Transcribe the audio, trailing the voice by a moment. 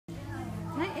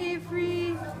Hi,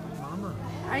 Avery. Mama.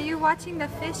 Are you watching the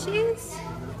fishies?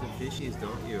 You love the fishies,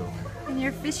 don't you? In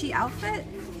your fishy outfit?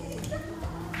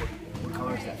 What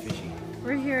color is that fishy?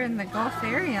 We're here in the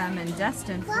Gulfarium in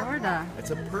Destin, Florida. It's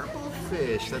a purple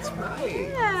fish, that's right.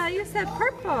 Yeah, you said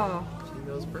purple. She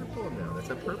knows purple now.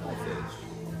 That's a purple fish.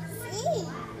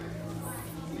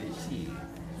 Fishy.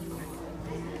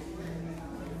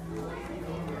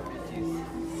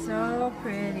 So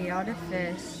pretty, all the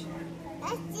fish.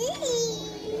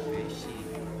 Fishy.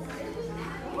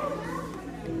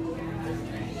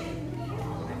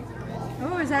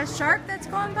 Oh, is that a shark that's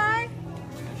going by?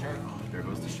 Shark. There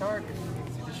goes the shark.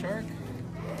 See the shark?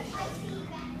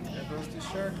 There goes the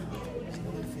shark. There's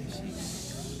another fishy.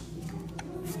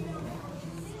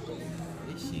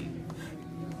 Fishy.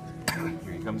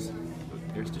 Here he comes.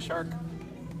 Here's the shark.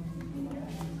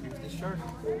 Here's the shark.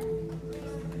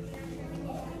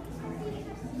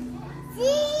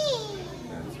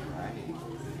 That's right.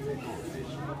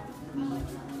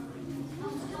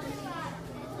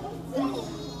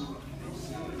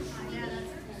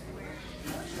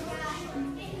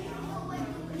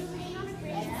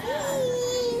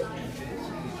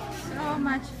 So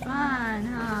much fun,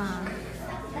 huh?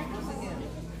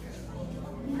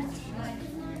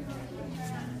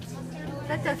 Is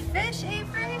that the fish,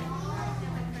 Avery?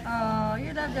 Oh,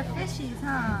 you love the fishies,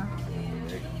 huh?